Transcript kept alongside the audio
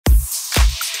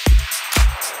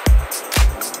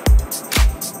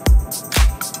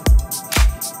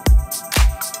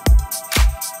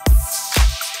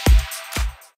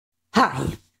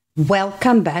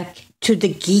Welcome back to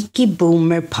the Geeky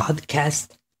Boomer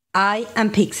Podcast. I am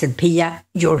PixelPia,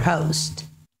 your host.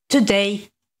 Today,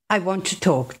 I want to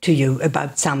talk to you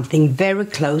about something very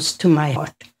close to my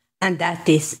heart, and that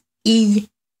is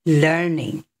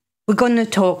e-learning. We're going to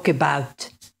talk about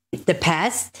the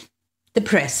past, the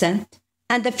present,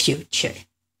 and the future,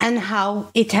 and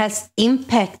how it has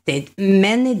impacted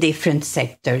many different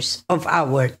sectors of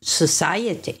our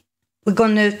society. We're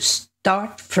going to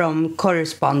start from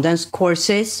correspondence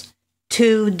courses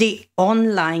to the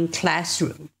online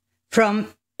classroom, from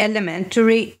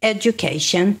elementary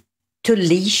education to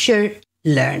leisure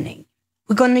learning.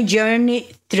 We're going to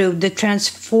journey through the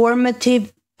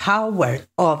transformative power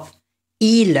of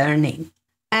e-learning,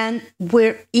 and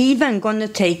we're even going to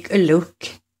take a look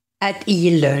at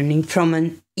e-learning from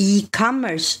an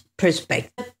e-commerce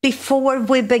perspective. Before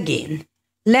we begin,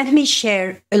 let me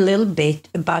share a little bit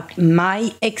about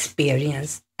my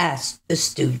experience as a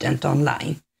student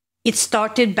online. It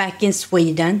started back in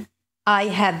Sweden. I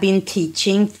have been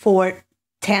teaching for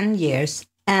 10 years,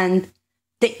 and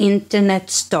the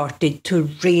internet started to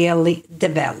really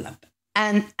develop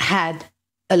and had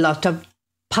a lot of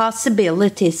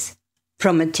possibilities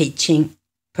from a teaching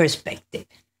perspective.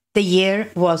 The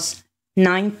year was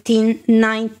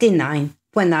 1999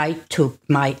 when I took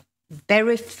my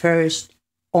very first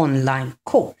online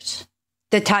course.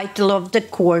 The title of the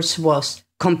course was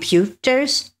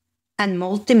Computers and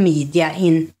Multimedia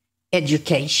in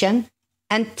Education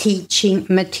and Teaching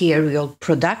Material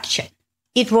Production.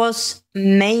 It was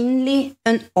mainly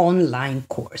an online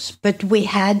course, but we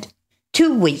had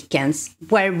 2 weekends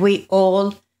where we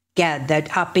all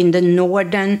gathered up in the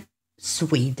northern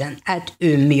Sweden at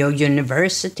Umeå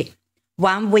University.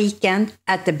 1 weekend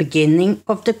at the beginning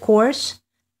of the course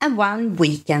and 1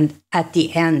 weekend at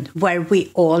the end where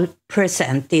we all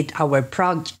presented our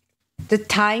project. The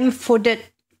time for the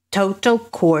total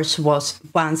course was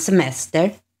 1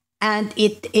 semester, and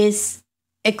it is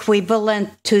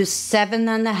equivalent to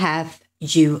 7.5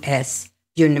 US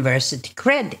university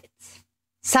credits.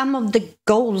 Some of the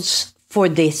goals for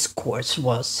this course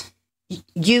was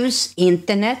use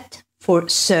internet for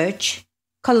search,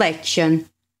 collection,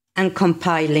 and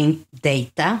compiling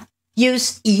data,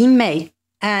 use email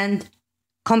and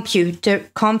computer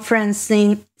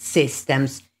conferencing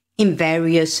systems in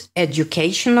various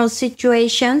educational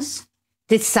situations,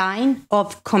 design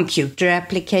of computer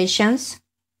applications,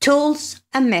 tools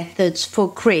and methods for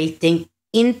creating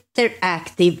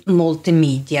interactive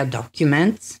multimedia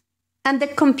documents, and the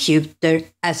computer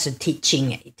as a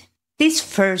teaching aid. This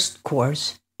first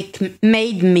course, it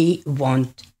made me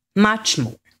want much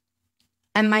more.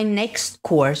 And my next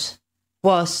course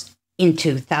was in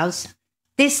 2000.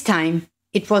 This time,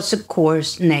 it was a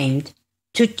course named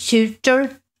To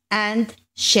Tutor and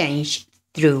Change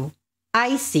Through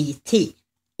ICT,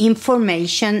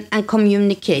 Information and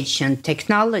Communication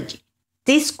Technology.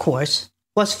 This course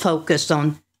was focused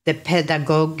on the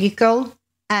pedagogical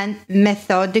and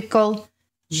methodical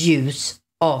use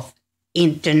of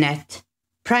internet,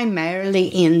 primarily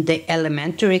in the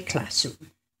elementary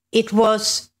classroom. It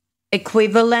was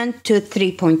equivalent to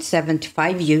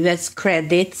 3.75 US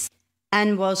credits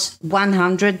and was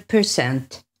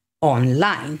 100%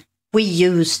 online. We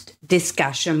used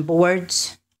discussion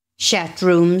boards, chat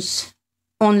rooms,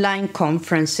 online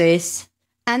conferences,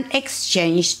 and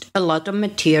exchanged a lot of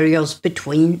materials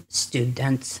between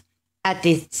students at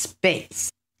its base.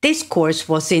 This course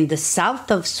was in the south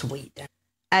of Sweden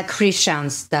at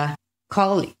Kristianstad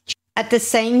College. At the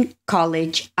same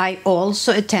college, I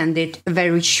also attended a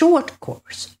very short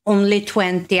course, only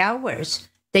 20 hours,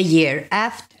 the year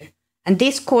after. And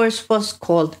this course was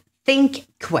called Think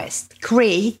Quest,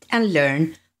 Create and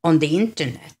Learn on the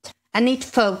Internet. And it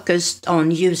focused on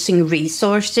using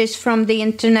resources from the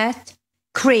Internet,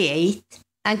 create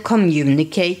and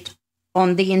communicate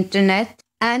on the Internet,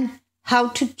 and how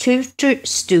to tutor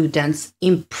students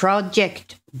in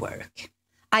project work.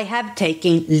 I have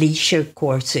taken leisure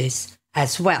courses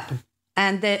as well.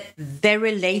 And the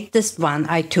very latest one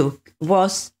I took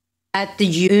was at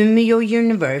the Umeå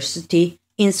University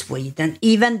in Sweden,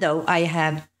 even though I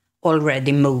have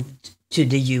already moved to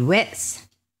the US.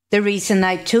 The reason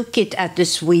I took it at the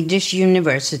Swedish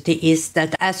university is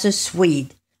that as a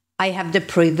Swede, I have the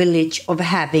privilege of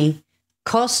having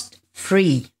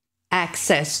cost-free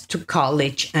access to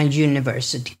college and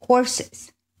university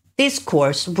courses. This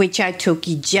course, which I took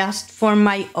just for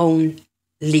my own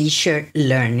leisure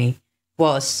learning,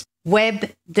 was Web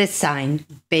Design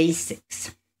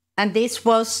Basics. And this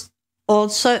was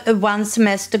also a 1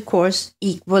 semester course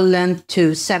equivalent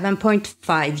to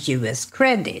 7.5 US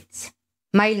credits.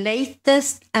 My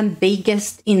latest and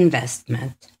biggest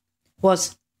investment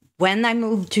was when I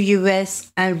moved to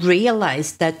US and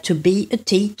realized that to be a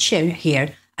teacher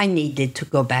here, I needed to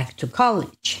go back to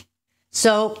college.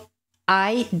 So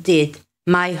I did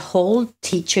my whole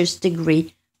teacher's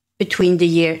degree between the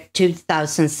year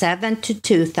 2007 to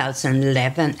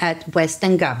 2011 at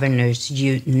Western Governors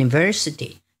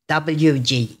University,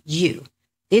 WGU.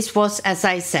 This was, as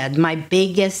I said, my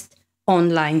biggest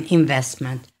online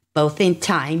investment, both in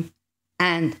time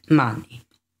and money.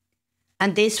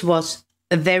 And this was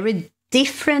a very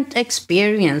different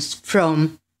experience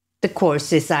from the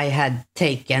courses I had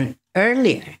taken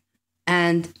earlier.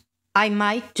 And I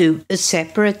might do a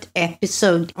separate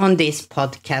episode on this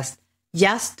podcast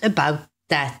just about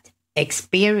that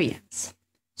experience.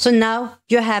 So now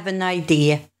you have an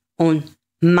idea on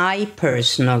my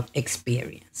personal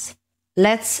experience.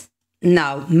 Let's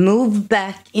now move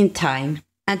back in time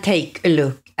and take a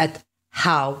look at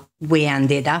how we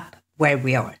ended up where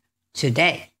we are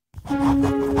today.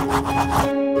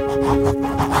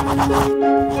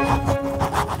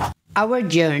 Our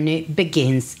journey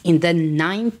begins in the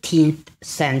 19th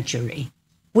century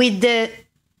with the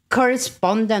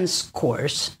Correspondence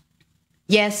course.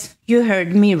 Yes, you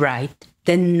heard me right,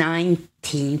 the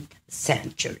 19th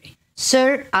century.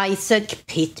 Sir Isaac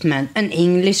Pitman, an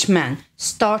Englishman,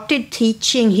 started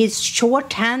teaching his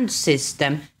shorthand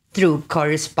system through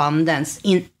correspondence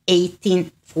in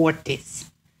 1840s.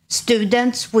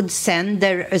 Students would send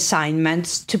their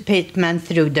assignments to Pitman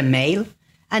through the mail,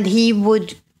 and he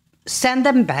would send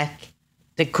them back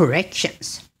the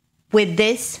corrections. With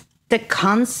this, the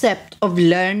concept of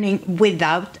learning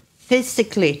without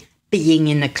physically being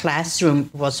in a classroom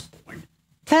was born.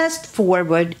 Fast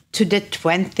forward to the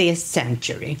 20th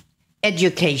century.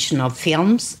 Educational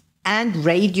films and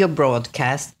radio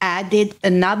broadcast added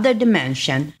another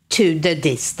dimension to the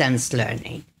distance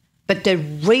learning. But the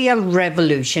real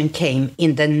revolution came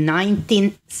in the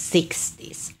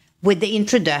 1960s with the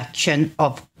introduction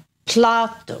of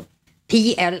Plato,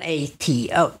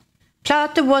 Plato.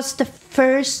 Plato was the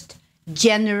first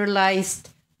generalized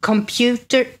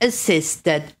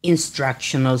computer-assisted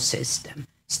instructional system.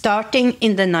 Starting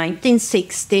in the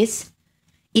 1960s,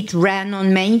 it ran on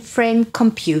mainframe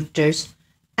computers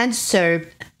and served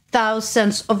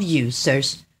thousands of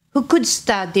users who could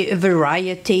study a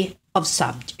variety of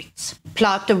subjects.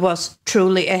 Plato was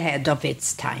truly ahead of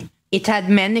its time. It had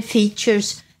many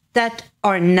features that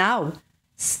are now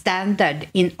standard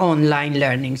in online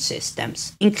learning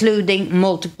systems, including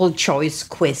multiple choice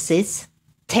quizzes,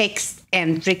 text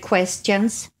entry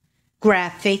questions,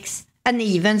 graphics, and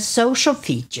even social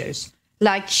features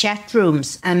like chat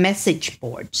rooms and message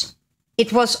boards.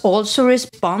 It was also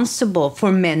responsible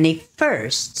for many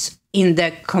firsts in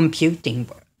the computing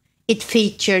world. It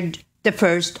featured the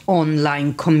first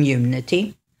online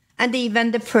community and even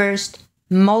the first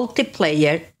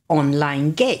multiplayer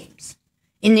online games.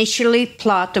 Initially,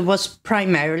 Plato was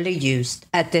primarily used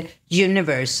at the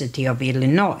University of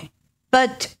Illinois,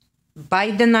 but by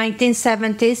the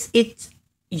 1970s, its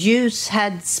use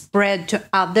had spread to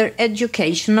other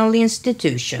educational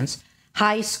institutions,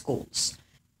 high schools,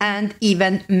 and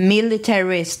even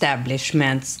military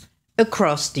establishments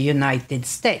across the United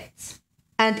States,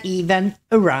 and even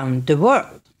around the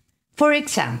world. For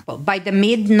example, by the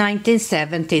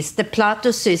mid-1970s, the Plato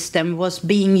system was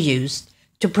being used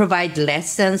to provide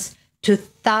lessons to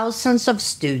thousands of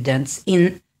students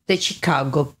in the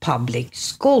Chicago public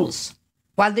schools.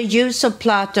 While the use of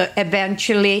Plato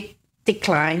eventually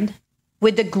declined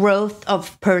with the growth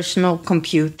of personal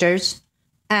computers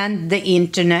and the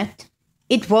internet,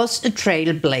 it was a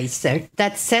trailblazer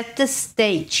that set the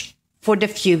stage for the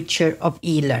future of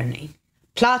e-learning.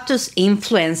 Plato's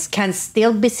influence can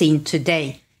still be seen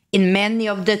today in many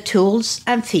of the tools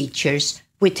and features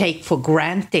we take for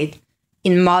granted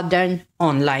in modern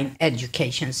online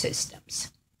education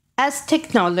systems. As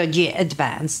technology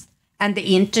advanced and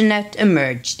the internet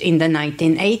emerged in the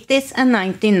 1980s and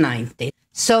 1990s,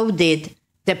 so did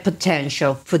the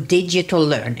potential for digital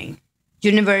learning.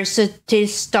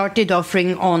 Universities started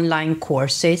offering online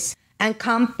courses, and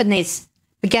companies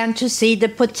began to see the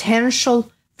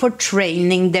potential for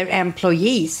training their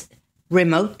employees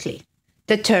remotely.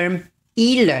 The term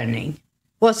e-learning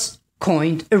was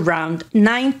coined around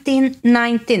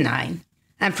 1999,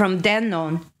 and from then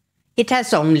on, it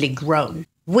has only grown.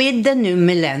 With the new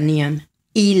millennium,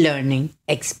 e-learning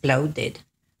exploded.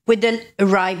 With the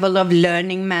arrival of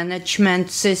learning management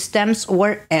systems,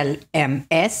 or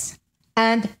LMS,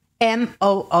 and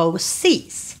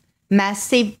MOOCs,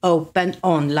 massive open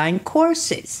online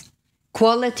courses,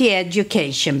 quality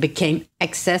education became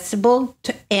accessible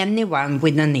to anyone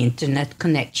with an internet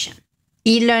connection.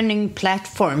 E-learning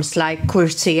platforms like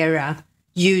Coursera,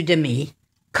 Udemy,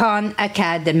 Khan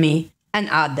Academy, and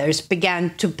others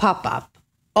began to pop up,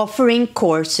 offering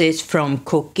courses from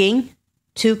cooking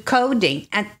to coding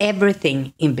and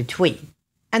everything in between.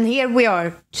 And here we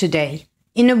are today,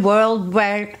 in a world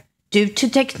where, due to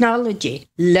technology,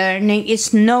 learning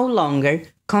is no longer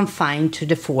confined to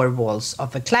the four walls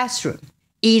of a classroom.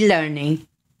 E-learning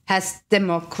has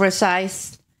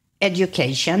democratized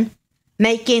education,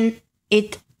 making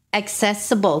it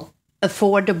accessible,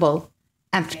 affordable,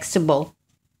 and flexible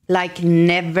like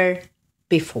never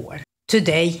before.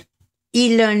 Today,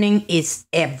 e-learning is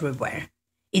everywhere.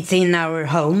 It's in our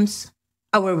homes,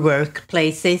 our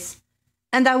workplaces,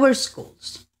 and our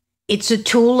schools. It's a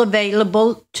tool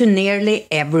available to nearly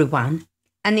everyone,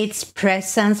 and its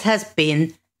presence has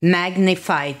been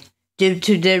magnified due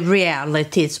to the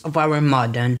realities of our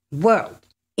modern world.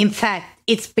 In fact,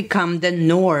 it's become the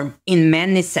norm in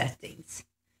many settings.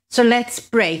 So let's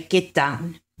break it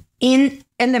down. In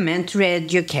elementary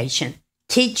education,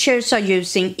 teachers are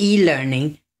using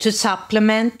e-learning to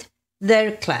supplement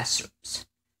their classrooms.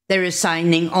 They're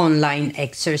assigning online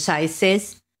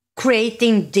exercises,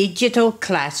 creating digital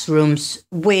classrooms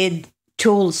with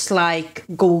tools like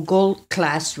Google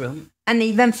Classroom, and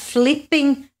even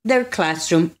flipping their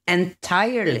classroom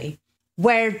entirely,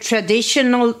 where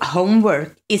traditional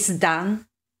homework is done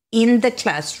in the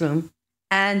classroom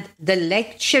and the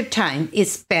lecture time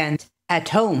is spent at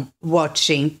home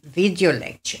watching video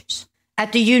lectures.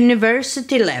 At the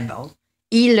university level,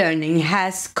 e-learning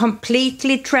has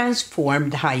completely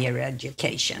transformed higher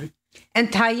education.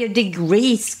 Entire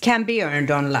degrees can be earned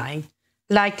online,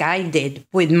 like I did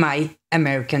with my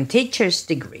American teacher's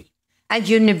degree. And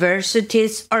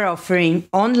universities are offering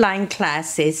online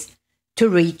classes to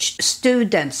reach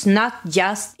students not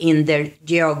just in their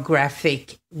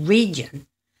geographic region,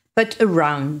 but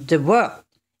around the world.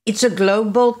 It's a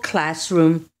global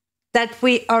classroom that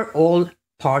we are all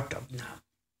part of now.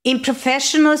 In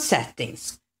professional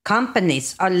settings,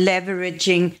 companies are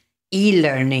leveraging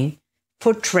e-learning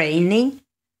for training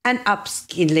and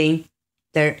upskilling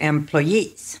their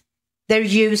employees. They're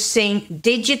using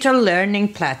digital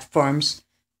learning platforms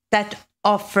that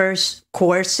offers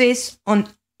courses on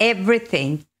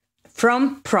everything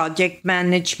from project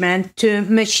management to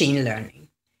machine learning.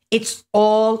 It's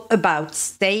all about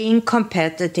staying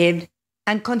competitive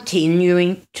and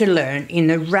continuing to learn in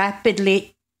a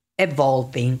rapidly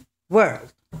evolving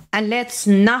world. And let's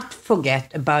not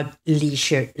forget about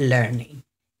leisure learning.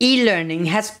 E-learning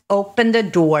has opened the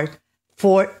door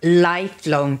for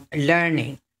lifelong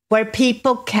learning, where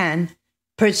people can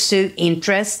pursue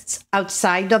interests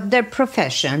outside of their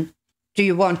profession. Do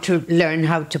you want to learn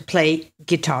how to play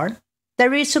guitar?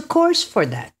 There is a course for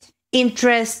that.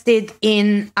 Interested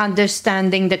in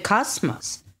understanding the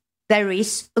cosmos? There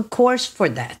is a course for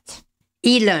that.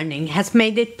 E-learning has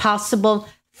made it possible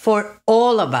for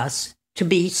all of us to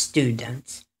be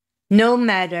students, no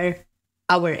matter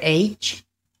our age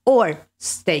or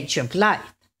stage of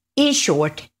life. In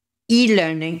short,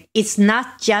 e-learning is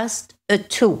not just a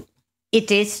tool,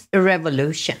 it is a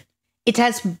revolution. It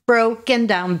has broken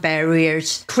down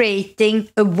barriers, creating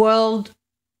a world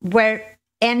where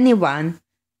anyone,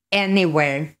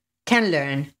 anywhere can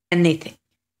learn anything.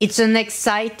 It's an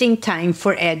exciting time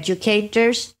for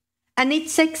educators, and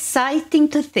it's exciting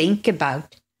to think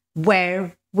about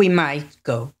where we might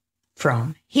go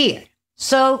from here.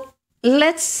 So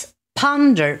let's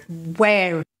ponder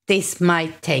where this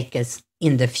might take us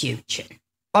in the future.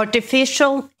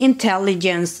 Artificial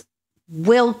intelligence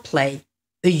will play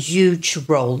a huge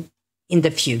role in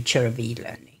the future of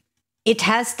e-learning. It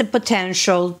has the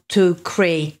potential to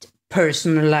create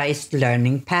personalized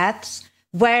learning paths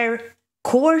where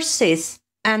courses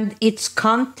and its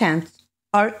content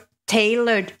are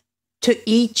tailored to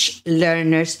each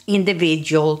learner's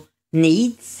individual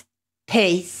needs,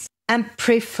 pace, and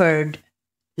preferred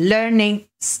learning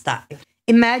style.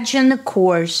 Imagine a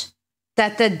course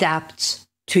that adapts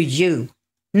to you,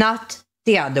 not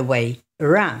the other way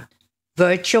around.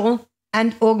 Virtual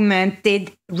and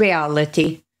augmented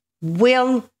reality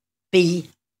will be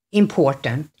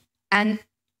important and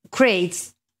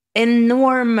creates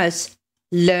enormous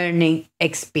learning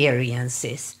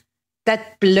experiences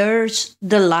that blurs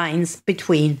the lines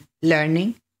between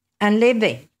learning and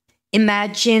living.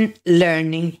 Imagine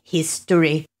learning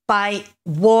history by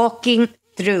walking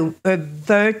through a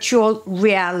virtual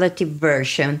reality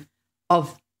version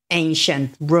of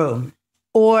ancient Rome,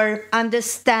 or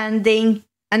understanding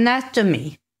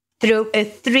anatomy through a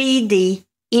 3D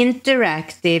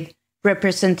interactive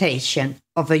representation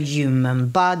of a human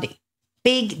body.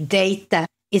 Big data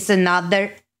is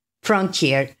another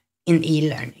frontier in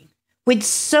e-learning. With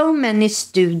so many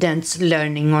students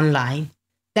learning online,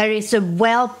 there is a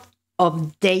wealth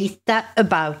of data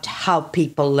about how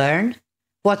people learn,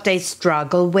 what they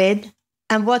struggle with,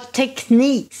 and what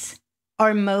techniques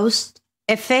are most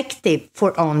effective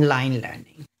for online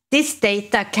learning. This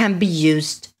data can be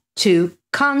used to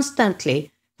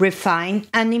constantly refine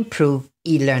and improve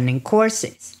e-learning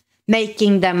courses,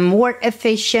 making them more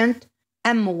efficient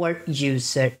and more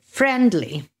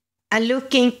user-friendly. And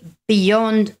looking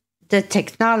beyond the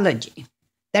technology,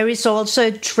 there is also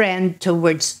a trend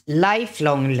towards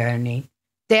lifelong learning.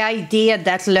 The idea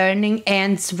that learning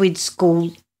ends with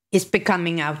school is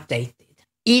becoming outdated.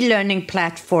 E-learning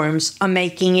platforms are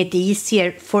making it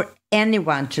easier for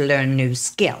anyone to learn new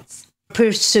skills,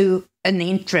 pursue an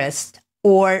interest,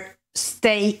 or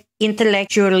stay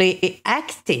intellectually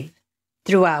active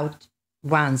throughout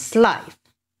one's life.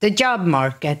 The job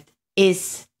market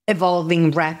is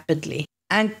evolving rapidly,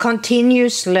 and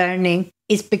continuous learning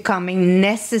is becoming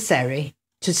necessary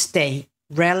to stay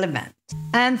relevant.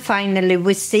 And finally,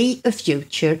 we see a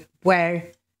future where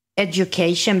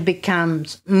education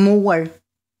becomes more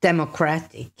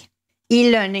democratic.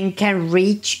 E-learning can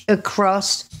reach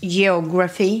across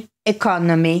geography,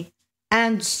 economy,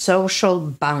 and social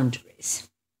boundaries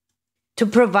to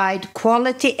provide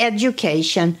quality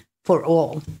education for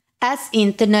all. As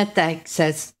internet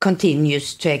access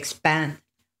continues to expand,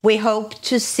 we hope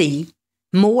to see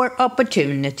more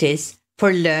opportunities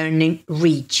for learning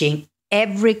reaching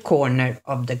every corner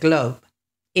of the globe,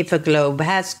 if a globe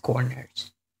has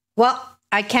corners. Well,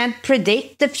 I can't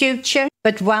predict the future,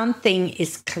 but one thing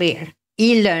is clear.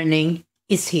 E-learning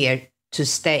is here to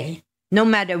stay, no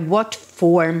matter what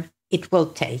form it will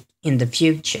take in the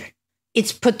future.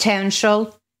 Its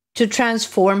potential to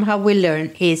transform how we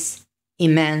learn is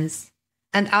immense,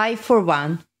 and I, for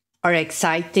one, are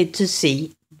excited to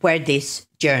see where this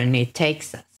journey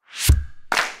takes us.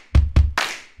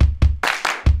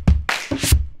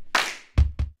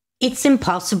 It's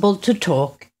impossible to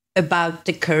talk about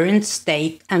the current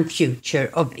state and future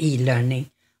of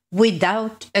e-learning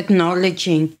without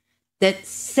acknowledging the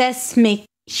seismic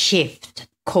shift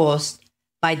caused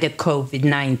by the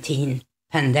COVID-19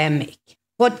 pandemic.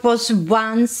 What was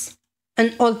once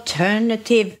an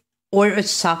alternative or a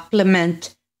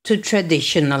supplement to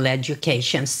traditional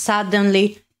education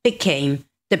suddenly became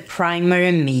the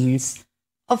primary means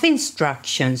of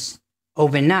instructions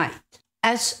overnight.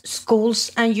 As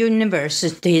schools and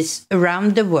universities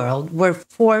around the world were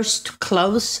forced to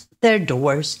close their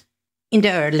doors in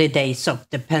the early days of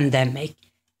the pandemic,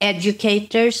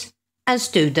 educators and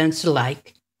students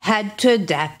alike had to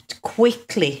adapt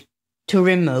quickly to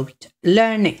remote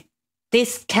learning.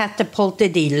 This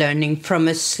catapulted e-learning from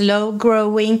a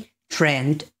slow-growing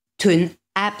trend to an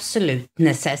absolute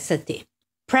necessity.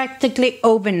 Practically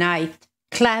overnight,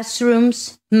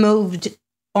 classrooms moved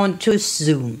onto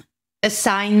Zoom.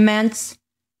 Assignments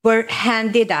were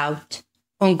handed out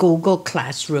on Google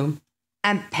Classroom,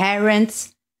 and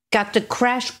parents got a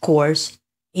crash course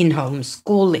in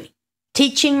homeschooling.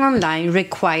 Teaching online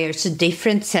requires a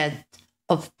different set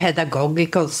of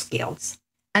pedagogical skills.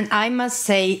 And I must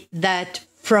say that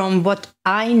from what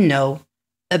I know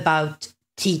about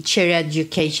teacher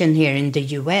education here in the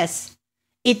US,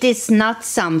 it is not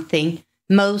something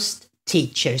most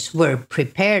teachers were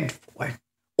prepared for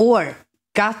or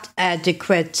got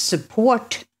adequate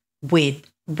support with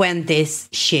when this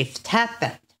shift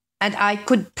happened. And I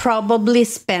could probably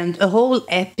spend a whole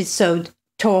episode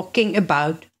talking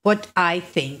about what I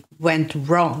think went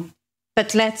wrong.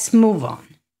 But let's move on.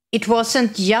 It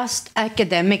wasn't just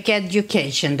academic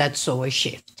education that saw a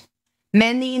shift.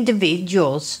 Many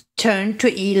individuals turned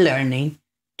to e-learning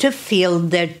to fill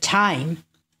their time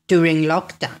during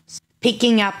lockdowns,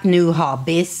 picking up new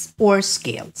hobbies or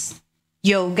skills.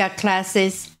 Yoga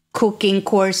classes, cooking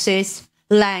courses,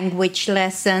 language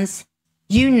lessons,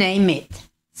 you name it.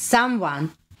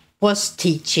 Someone was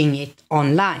teaching it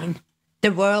online.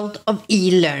 The world of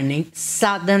e-learning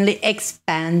suddenly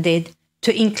expanded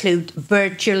to include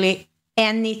virtually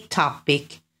any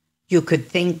topic you could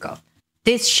think of.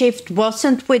 This shift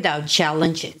wasn't without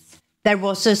challenges. There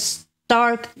was a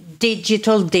stark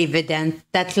digital dividend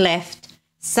that left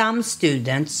some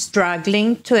students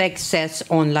struggling to access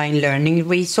online learning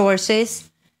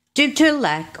resources due to a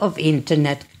lack of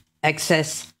internet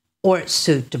access or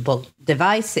suitable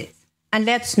devices. And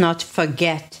let's not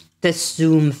forget the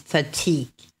Zoom fatigue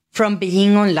from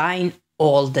being online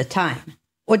all the time,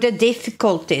 or the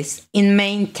difficulties in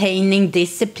maintaining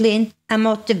discipline and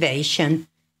motivation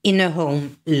in a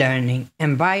home learning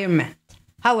environment.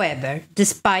 However,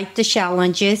 despite the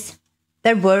challenges,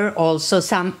 there were also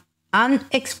some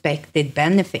unexpected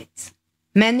benefits.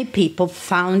 Many people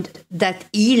found that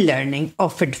e-learning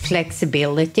offered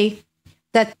flexibility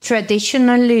that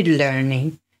traditionally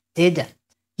learning didn't.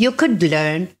 You could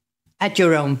learn at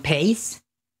your own pace,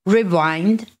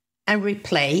 rewind and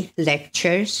replay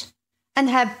lectures, and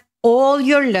have all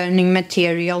your learning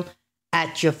material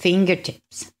at your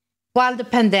fingertips. While the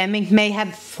pandemic may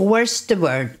have forced the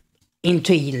world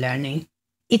into e-learning,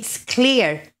 it's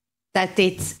clear that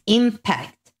its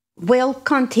impact will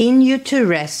continue to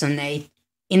resonate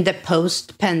in the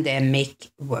post-pandemic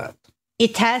world.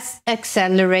 It has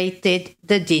accelerated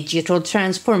the digital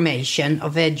transformation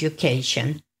of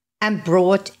education and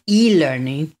brought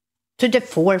e-learning to the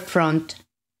forefront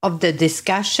of the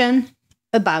discussion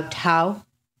about how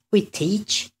we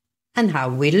teach and how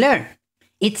we learn.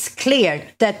 It's clear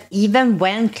that even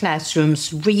when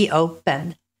classrooms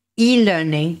reopen,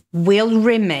 e-learning will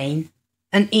remain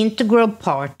an integral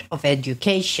part of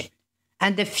education,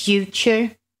 and the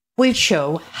future will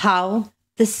show how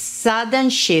the sudden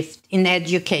shift in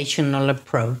educational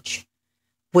approach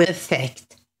will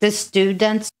affect the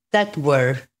students that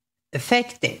were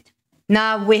affected.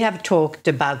 Now we have talked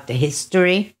about the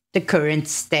history, the current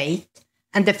state,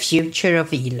 and the future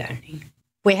of e-learning.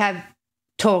 We have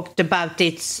talked about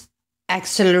its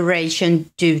acceleration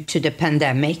due to the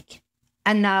pandemic.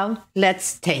 And now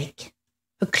let's take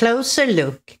a closer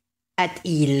look at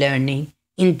e-learning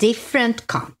in different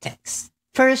contexts.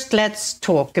 First, let's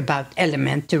talk about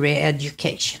elementary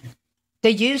education.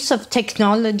 The use of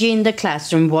technology in the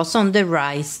classroom was on the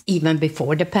rise even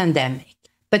before the pandemic,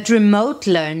 but remote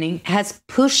learning has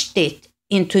pushed it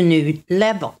into new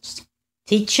levels.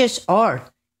 Teachers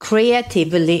are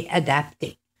creatively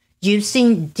adapting,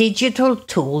 using digital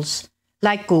tools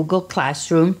like Google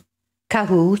Classroom,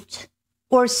 Kahoot,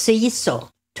 or Seesaw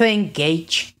to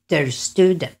engage their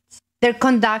students. They're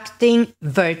conducting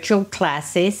virtual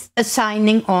classes,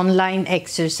 assigning online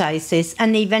exercises,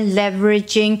 and even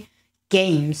leveraging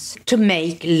games to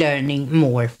make learning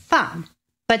more fun.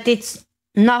 But it's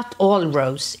not all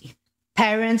rosy.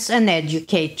 Parents and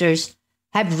educators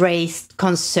have raised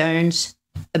concerns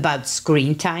about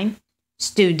screen time,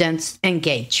 students'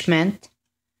 engagement,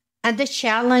 and the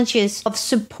challenges of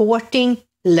supporting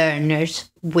learners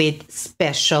with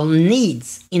special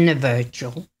needs in a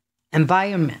virtual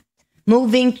environment.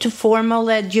 Moving to formal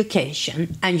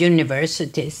education and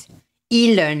universities,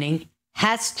 e-learning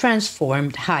has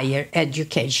transformed higher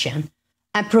education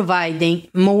and providing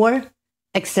more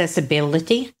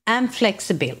accessibility and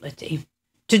flexibility.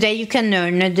 Today you can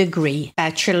earn a degree,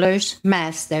 bachelor's,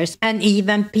 master's, and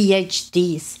even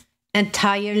PhDs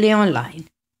entirely online.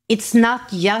 It's not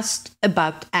just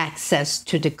about access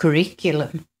to the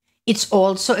curriculum. It's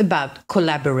also about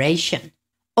collaboration.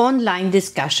 Online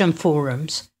discussion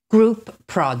forums, group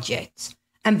projects,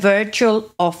 and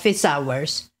virtual office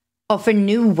hours offer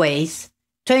new ways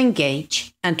to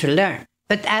engage and to learn.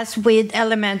 But as with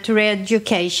elementary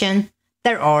education,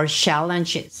 there are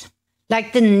challenges,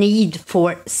 like the need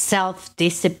for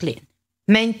self-discipline,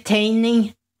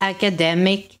 maintaining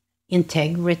academic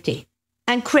integrity,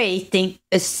 and creating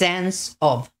a sense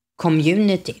of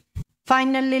community.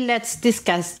 Finally, let's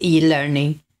discuss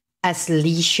e-learning as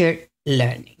leisure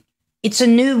learning. It's a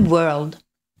new world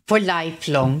for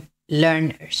lifelong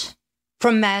learners.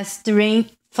 From mastering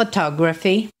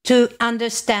photography to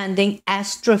understanding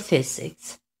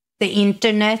astrophysics, the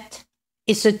internet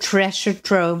is a treasure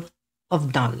trove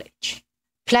of knowledge.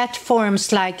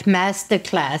 Platforms like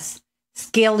Masterclass,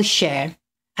 Skillshare,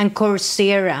 and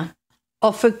Coursera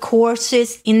offer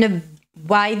courses in a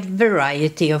wide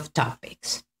variety of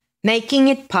topics, making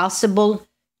it possible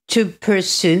to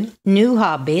pursue new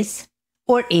hobbies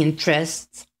or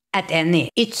interests at any.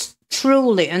 It's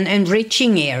truly an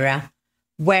enriching era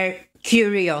where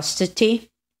curiosity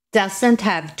doesn't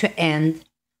have to end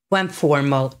when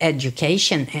formal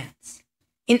education ends.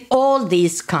 In all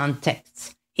these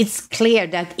contexts, it's clear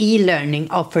that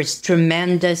e-learning offers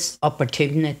tremendous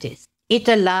opportunities. It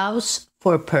allows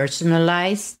for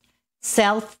personalized,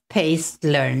 self-paced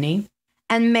learning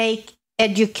and make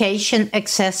education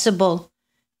accessible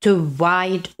to a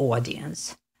wide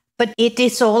audience. But it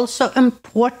is also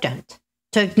important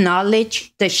to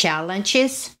acknowledge the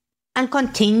challenges and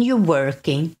continue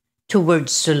working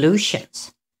towards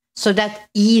solutions so that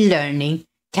e-learning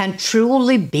can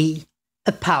truly be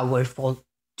a powerful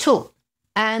tool.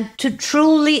 And to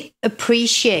truly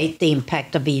appreciate the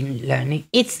impact of e-learning,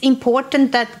 it's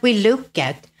important that we look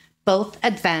at both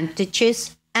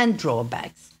advantages and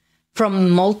drawbacks from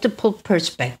multiple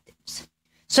perspectives.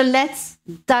 So let's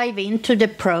dive into the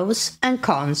pros and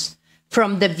cons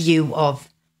from the view of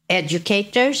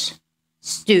educators,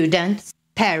 students,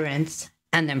 parents,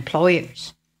 and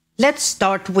employers. Let's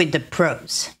start with the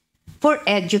pros. For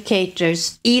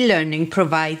educators, e-learning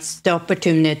provides the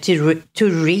opportunity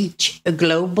to reach a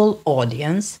global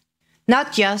audience,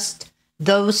 not just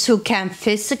those who can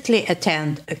physically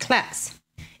attend a class.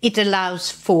 It allows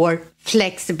for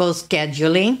flexible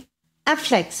scheduling and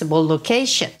flexible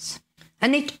locations.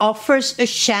 And it offers a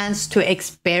chance to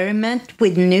experiment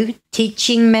with new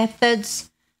teaching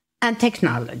methods and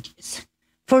technologies.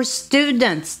 For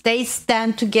students, they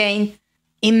stand to gain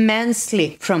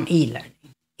immensely from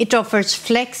e-learning. It offers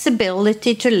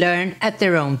flexibility to learn at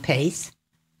their own pace,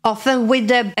 often with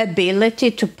the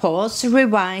ability to pause,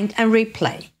 rewind, and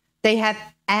replay. They have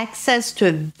access to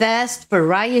a vast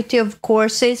variety of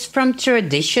courses from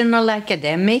traditional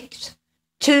academics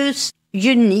to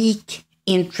unique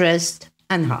interests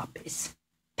and hobbies.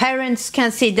 Parents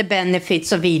can see the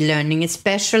benefits of e-learning,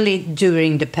 especially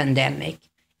during the pandemic.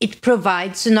 It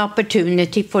provides an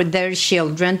opportunity for their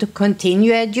children to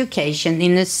continue education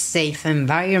in a safe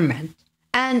environment.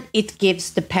 And it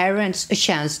gives the parents a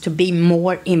chance to be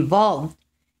more involved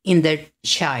in their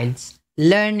child's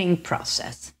learning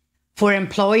process. For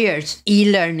employers,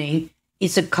 e-learning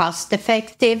is a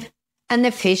cost-effective and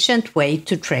efficient way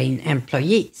to train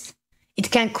employees. It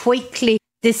can quickly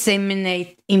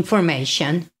disseminate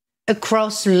information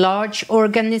across large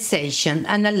organizations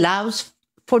and allows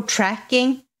for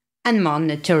tracking and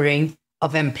monitoring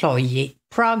of employee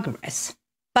progress.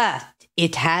 But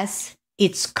it has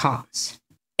its cons.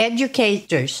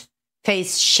 Educators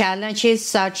face challenges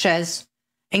such as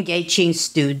engaging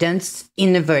students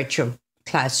in a virtual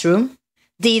classroom,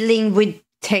 dealing with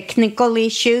technical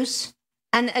issues,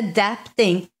 and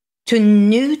adapting to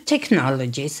new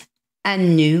technologies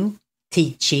and new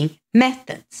teaching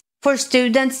methods. For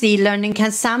students, e-learning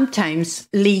can sometimes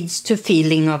lead to a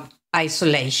feeling of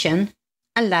isolation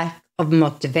and lack of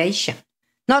motivation.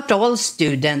 Not all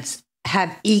students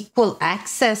have equal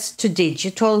access to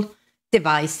digital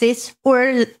devices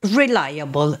or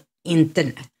reliable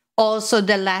internet. Also,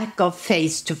 the lack of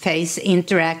face-to-face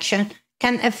interaction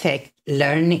can affect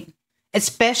learning,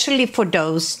 especially for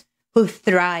those who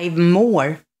thrive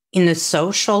more in a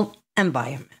social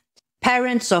environment.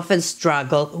 Parents often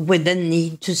struggle with the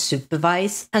need to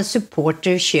supervise and support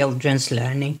their children's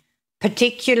learning,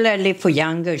 particularly for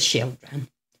younger children.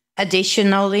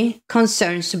 Additionally,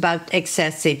 concerns about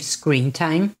excessive screen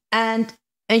time and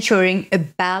ensuring a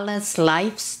balanced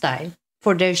lifestyle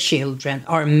for their children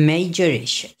are major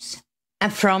issues.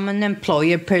 And from an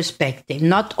employer perspective,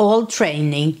 not all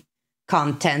training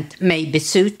content may be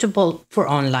suitable for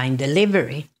online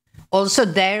delivery. Also,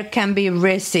 there can be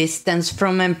resistance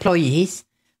from employees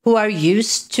who are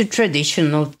used to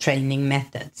traditional training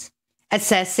methods.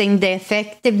 Assessing the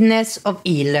effectiveness of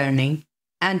e-learning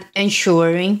and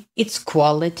ensuring its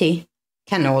quality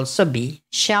can also be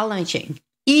challenging.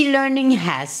 E-learning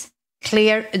has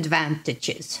clear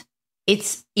advantages.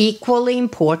 It's equally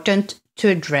important to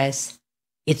address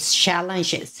its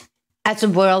challenges. As the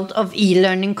world of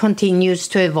e-learning continues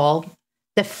to evolve,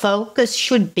 the focus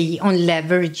should be on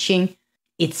leveraging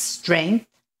its strength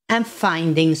and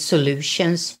finding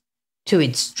solutions to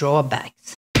its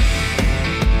drawbacks.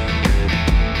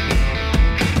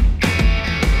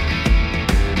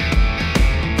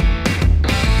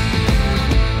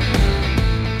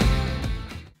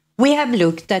 We have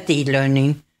looked at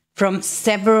e-learning from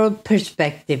several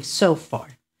perspectives so far,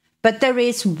 but there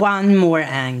is one more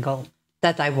angle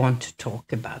that I want to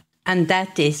talk about, and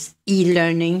that is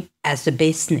e-learning as a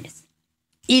business.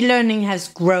 E-learning has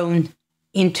grown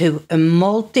into a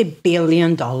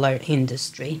multi-billion-dollar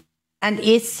industry and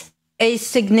is a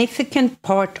significant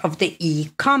part of the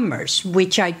e-commerce,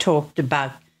 which I talked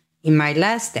about in my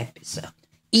last episode.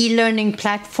 E-learning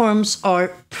platforms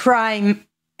are prime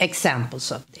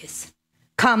examples of this.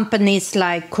 Companies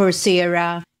like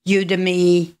Coursera,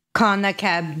 Udemy, Khan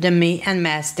Academy, and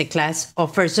Masterclass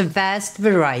offers a vast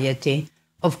variety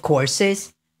of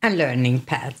courses and learning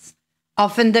paths,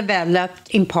 often developed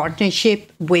in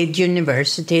partnership with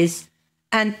universities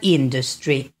and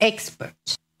industry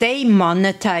experts. They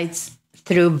monetize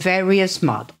through various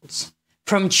models,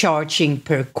 from charging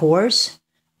per course,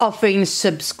 offering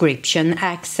subscription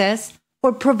access,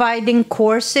 or providing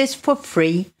courses for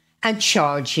free and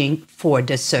charging for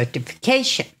the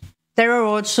certification. There are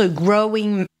also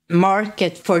growing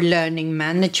market for learning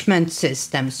management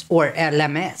systems, or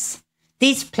LMS.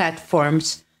 These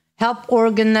platforms help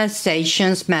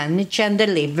organizations manage and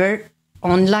deliver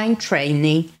online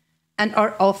training and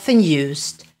are often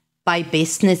used by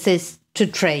businesses to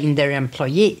train their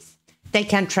employees. They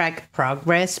can track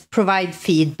progress, provide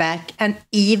feedback, and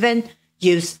even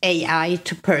use AI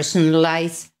to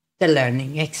personalize the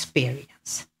learning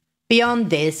experience. Beyond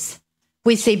this,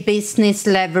 we see business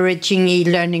leveraging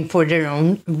e-learning for their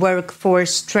own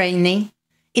workforce training.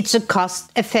 It's a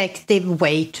cost-effective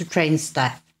way to train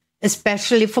staff,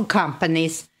 especially for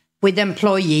companies with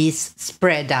employees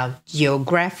spread out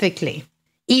geographically.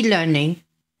 E-learning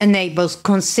enables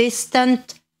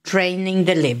consistent training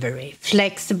delivery,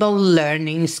 flexible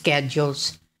learning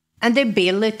schedules, and the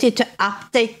ability to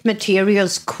update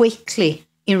materials quickly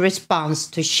in response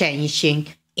to changing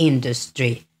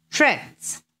industry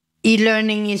trends.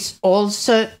 E-learning is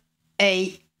also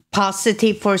a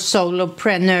positive for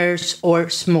solopreneurs or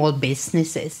small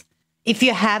businesses. If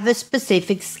you have a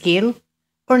specific skill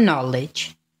or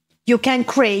knowledge, you can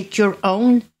create your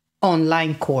own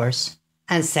online course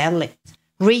and sell it,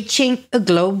 reaching a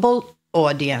global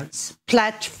audience.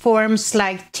 Platforms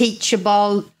like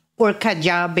Teachable or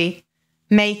Kajabi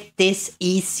make this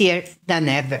easier than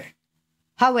ever.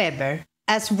 However,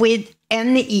 as with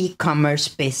any e-commerce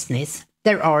business,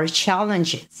 there are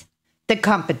challenges. The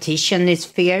competition is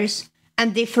fierce,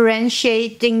 and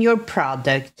differentiating your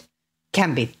product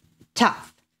can be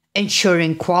tough.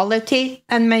 Ensuring quality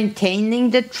and maintaining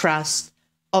the trust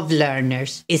of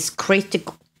learners is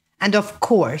critical. And of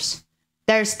course,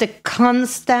 there's the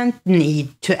constant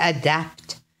need to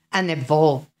adapt and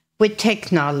evolve with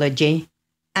technology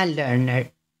and learner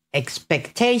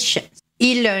expectations.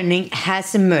 E-learning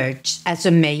has emerged as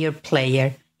a major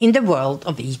player in the world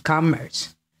of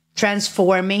e-commerce,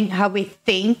 transforming how we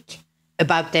think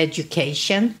about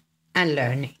education and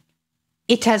learning.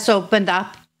 It has opened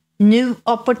up new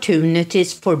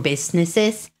opportunities for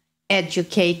businesses,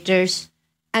 educators,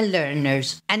 and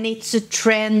learners, and it's a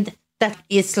trend that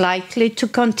is likely to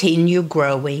continue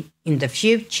growing in the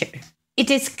future. It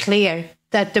is clear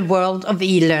that the world of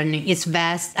e-learning is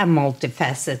vast and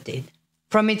multifaceted.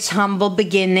 From its humble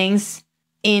beginnings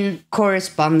in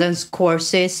correspondence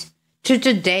courses to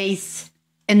today's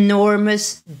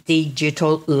enormous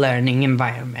digital learning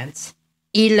environments,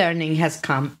 e-learning has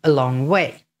come a long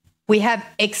way. We have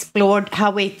explored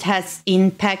how it has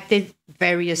impacted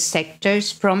various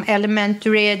sectors from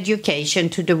elementary education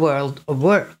to the world of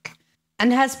work,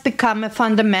 and has become a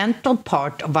fundamental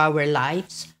part of our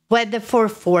lives, whether for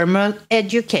formal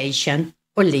education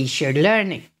or leisure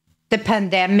learning. The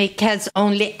pandemic has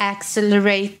only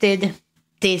accelerated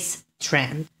this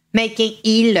trend, making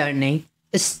e-learning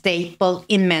a staple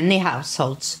in many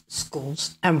households,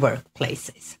 schools, and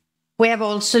workplaces. We have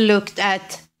also looked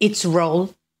at its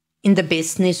role in the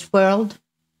business world,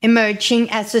 emerging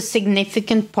as a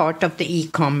significant part of the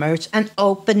e-commerce and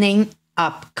opening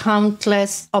up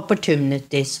countless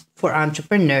opportunities for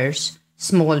entrepreneurs,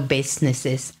 small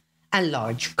businesses, and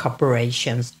large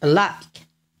corporations alike.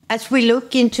 As we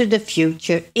look into the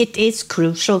future, it is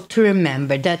crucial to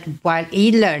remember that while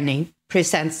e-learning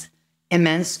presents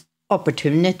immense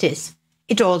opportunities,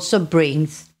 it also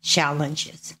brings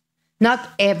challenges. Not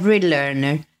every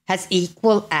learner has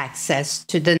equal access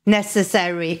to the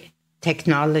necessary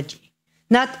technology.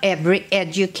 Not every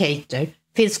educator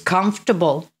feels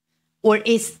comfortable or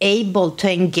is able to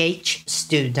engage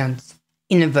students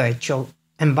in a virtual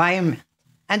environment.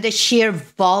 And the sheer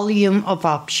volume of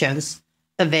options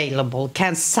available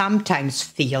can sometimes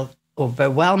feel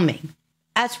overwhelming.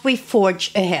 As we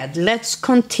forge ahead, let's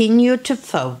continue to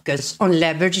focus on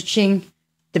leveraging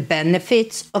the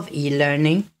benefits of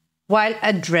e-learning while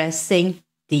addressing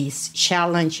these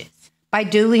challenges. By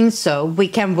doing so, we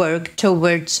can work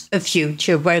towards a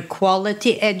future where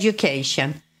quality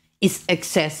education is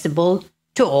accessible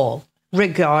to all,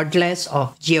 regardless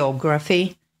of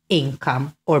geography,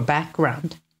 income, or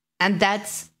background. And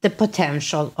that's the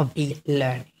potential of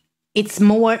e-learning. It's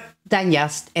more than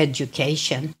just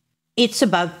education. It's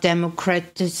about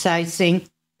democratizing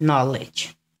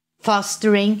knowledge,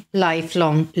 fostering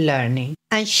lifelong learning,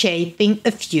 and shaping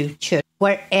a future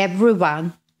where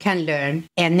everyone can learn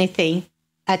anything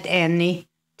at any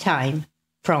time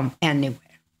from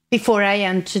anywhere. Before I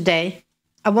end today,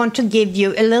 I want to give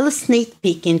you a little sneak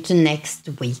peek into next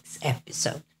week's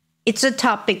episode. It's a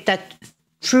topic that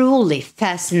truly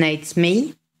fascinates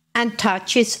me and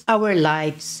touches our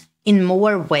lives in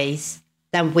more ways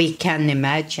than we can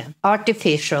imagine.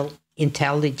 Artificial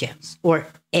intelligence, or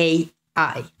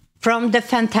AI. From the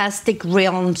fantastic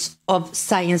realms of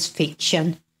science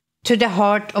fiction to the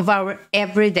heart of our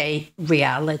everyday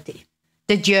reality.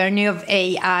 The journey of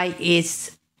AI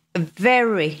is a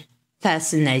very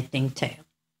fascinating tale.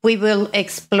 We will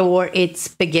explore its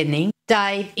beginning,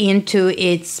 dive into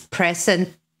its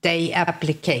present-day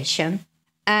application,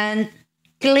 and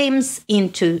glimpse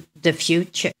into the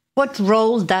future. What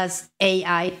role does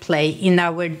AI play in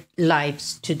our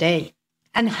lives today?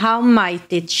 And how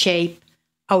might it shape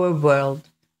our world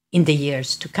in the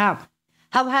years to come?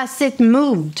 How has it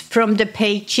moved from the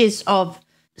pages of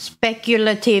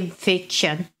speculative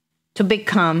fiction to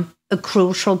become a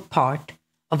crucial part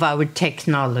of our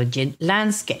technology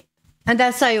landscape? And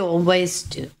as I always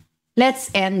do, let's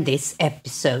end this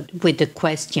episode with a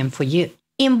question for you.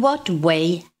 In what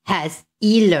way has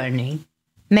e-learning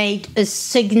made a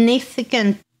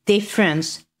significant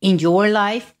difference in your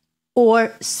life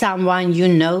or someone you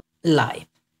know life?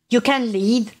 You can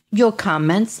leave your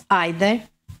comments either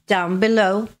down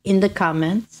below in the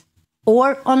comments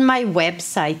or on my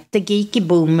website,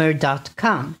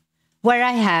 thegeekyboomer.com, where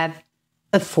I have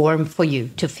a form for you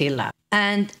to fill out.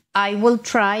 And I will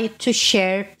try to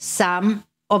share some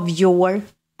of your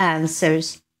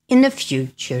answers in a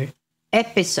future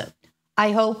episode.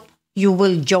 I hope you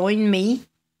will join me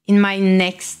in my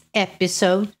next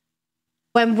episode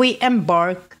when we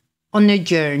embark on a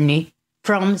journey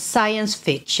from science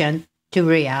fiction to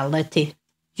reality.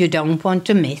 You don't want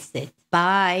to miss it.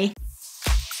 Bye.